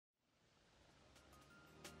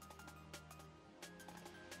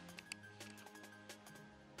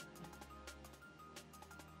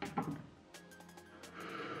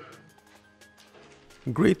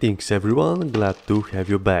Greetings everyone, glad to have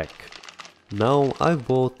you back. Now I've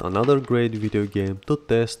bought another great video game to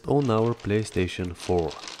test on our PlayStation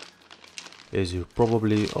 4. As you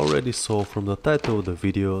probably already saw from the title of the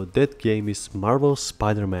video, that game is Marvel's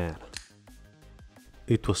Spider-Man.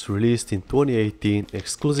 It was released in 2018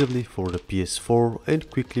 exclusively for the PS4 and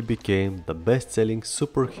quickly became the best-selling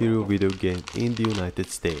superhero video game in the United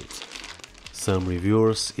States. Some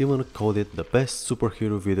reviewers even called it the best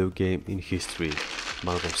superhero video game in history.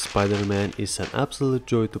 Marvel's Spider-Man is an absolute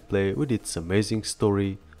joy to play with its amazing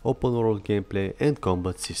story, open world gameplay and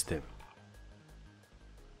combat system.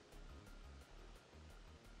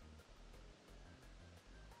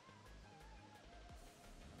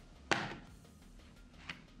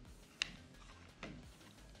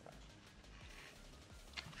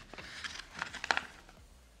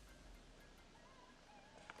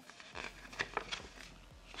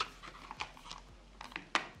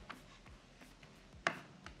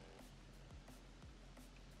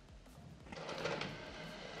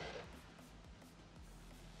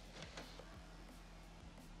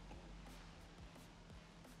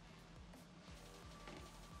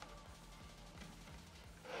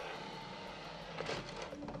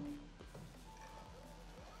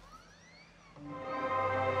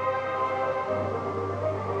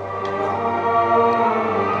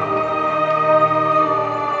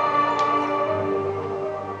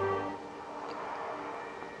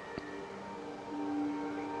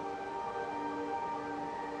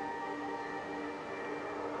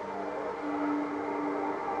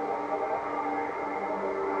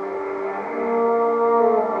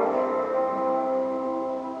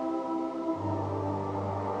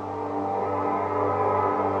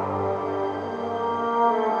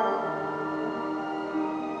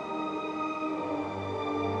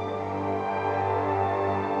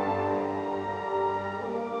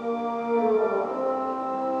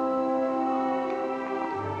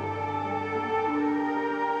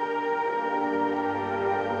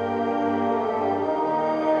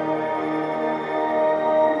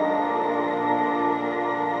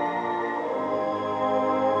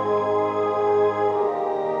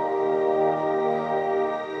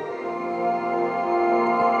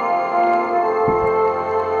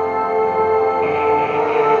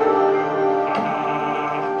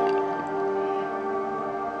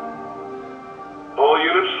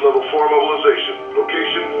 Level 4 mobilization.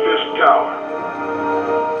 Location, Fisk Tower.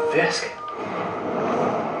 Fisk?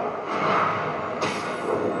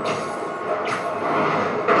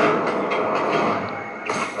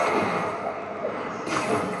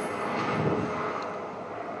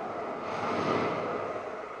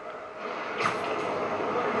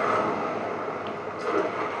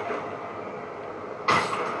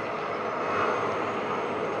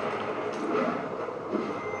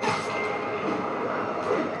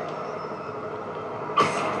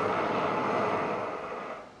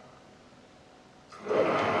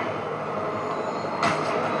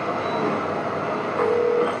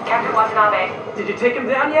 Did you take him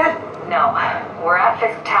down yet? No. We're at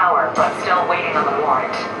Fisk Tower, but still waiting on the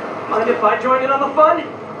warrant. Mind if I join in on the fun?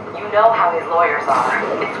 You know how his lawyers are.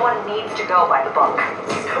 This one needs to go by the book.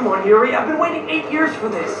 Come on, Yuri. I've been waiting 8 years for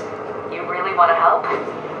this. You really want to help?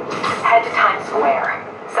 Head to Times Square.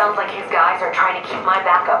 Sounds like his guys are trying to keep my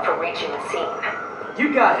backup from reaching the scene.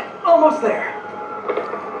 You got it. Almost there.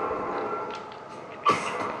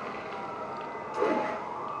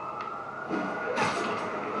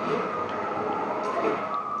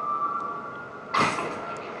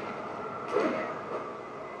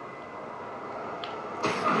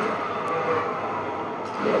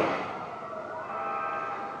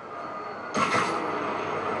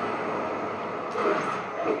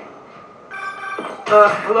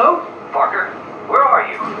 Hello? Parker, where are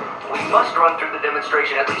you? We must run through the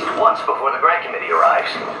demonstration at least once before the grant committee arrives.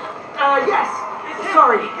 Yes.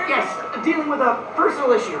 Sorry. Yes. Dealing with a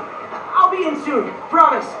personal issue. I'll be in soon.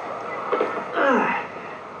 Promise.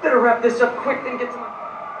 Better wrap this up quick than get to my...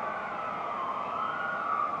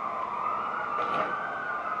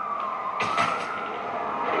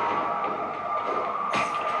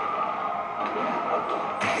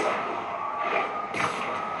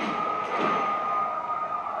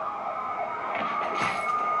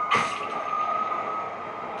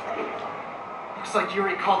 Looks like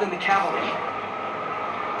Yuri called in the cavalry.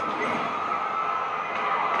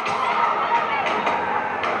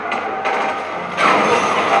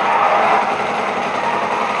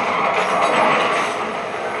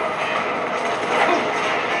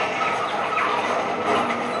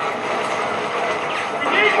 We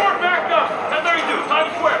need more backup! 1032,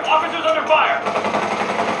 Times Square, officers under fire!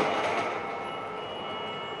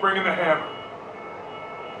 Bring in the hammer.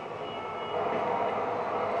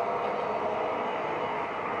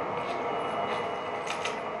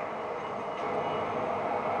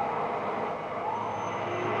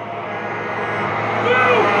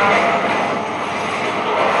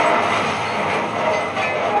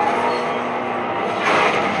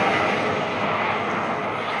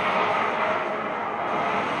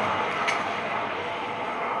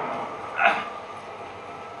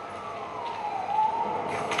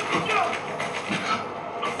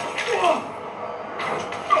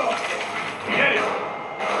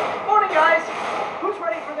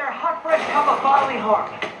 How about bodily harm?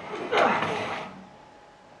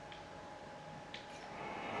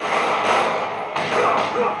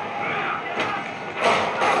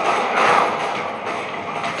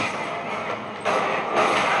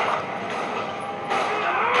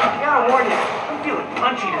 Gotta warn you, I'm feeling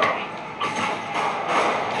punchy today.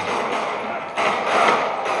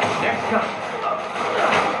 Next up.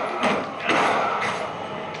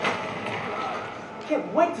 Can't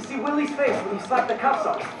wait to see Willie's face when you slap the cuffs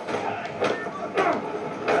on.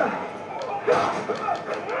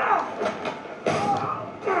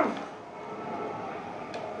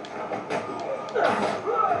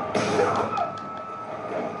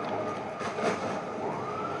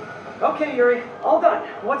 Okay, Yuri, all done.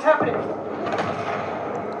 What's happening?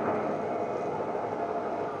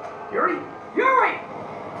 Yuri? Yuri!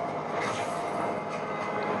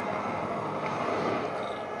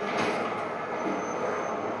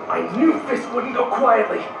 I knew this wouldn't go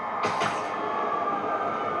quietly.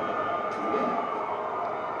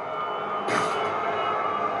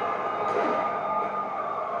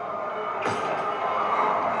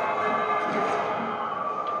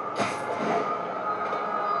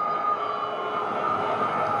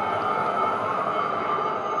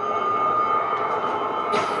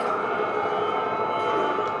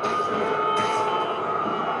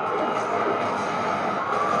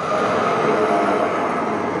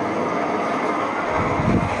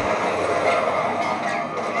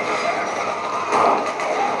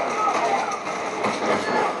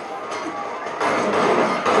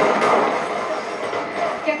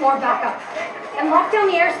 More backup. And lock down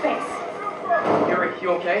the airspace. Yuri, you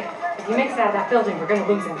okay? If he makes it out of that building, we're gonna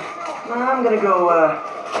lose him. I'm gonna go,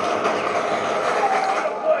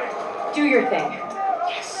 Do your thing.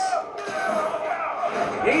 Yes!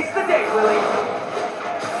 Today's the day, Willie!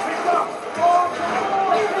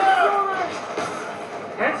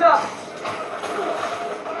 Hands up!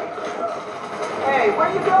 Hey, where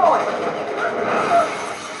you going?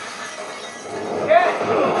 Get!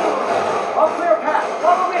 I'll clear a path.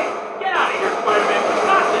 Follow me! Get out of here, Spider-Man.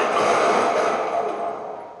 Stop this!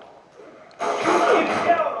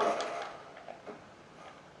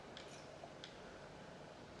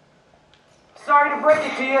 Sorry to break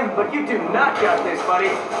it to you, but you do not got this, buddy.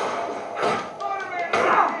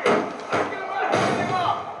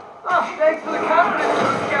 Oh, thanks for the confidence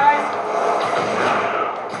boost, guys.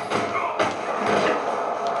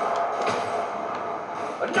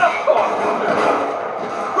 Enough talk!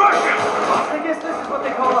 Rush him! I guess this is what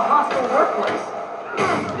they call a hostile workplace.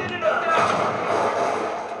 Get it up now!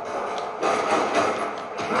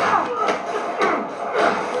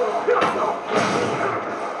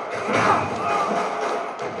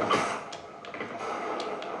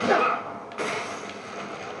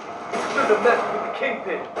 Should have messed with the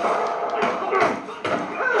kingpin.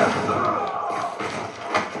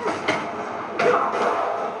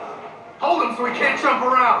 Hold him so he can't jump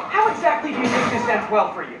around! How exactly do you think this ends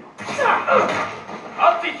well for you?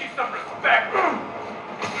 I'll teach you some respect!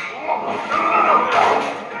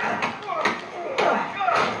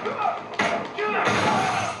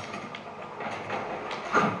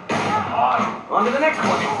 On to the next one.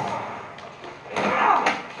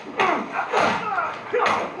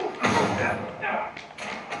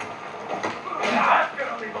 That's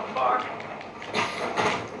gonna leave a mark!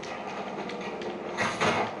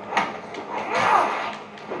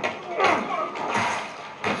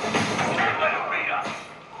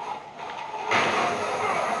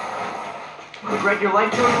 Regret your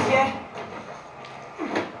life choices yet?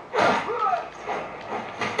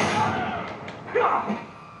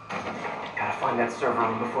 Gotta find that server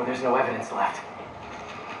room before there's no evidence left.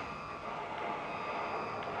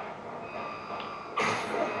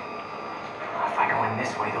 If I go in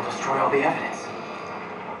this way, they'll destroy all the evidence.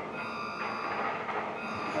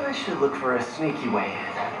 I should look for a sneaky way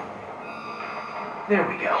in. There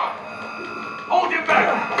we go. Hold him back!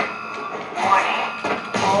 Warning.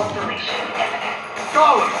 All deletion imminent.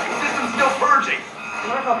 Scholar, the system's still purging!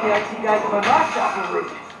 I thought the IT guys at my last shop were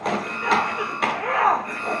rude.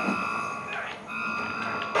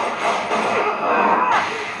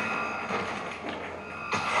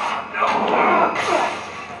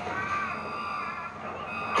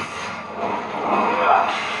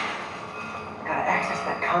 Gotta access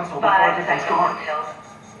that console before everything's gone.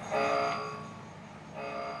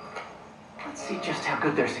 Let's see just how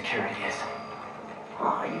good their security is.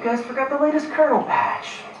 Oh, you guys forgot the latest kernel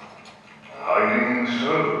patch. Hiding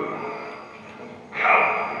so.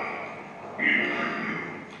 Coward. You.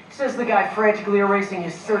 Says the guy frantically erasing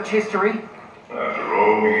his search history. After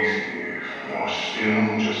all these years, you're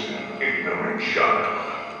still just an ignorant child.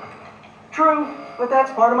 True, but that's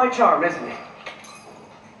part of my charm, isn't it?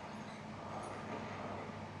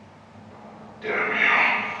 Damn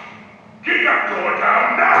you. Get that door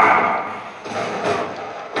down now!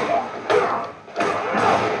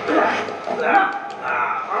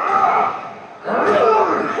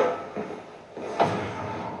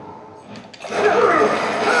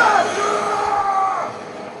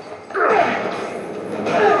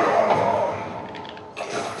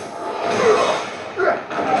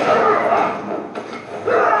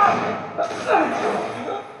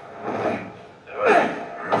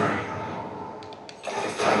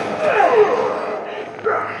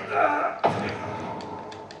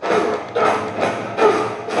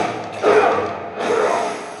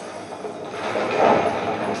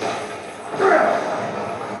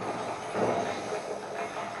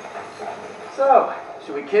 So,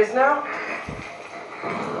 should we kiss now?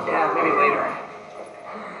 Yeah, maybe later.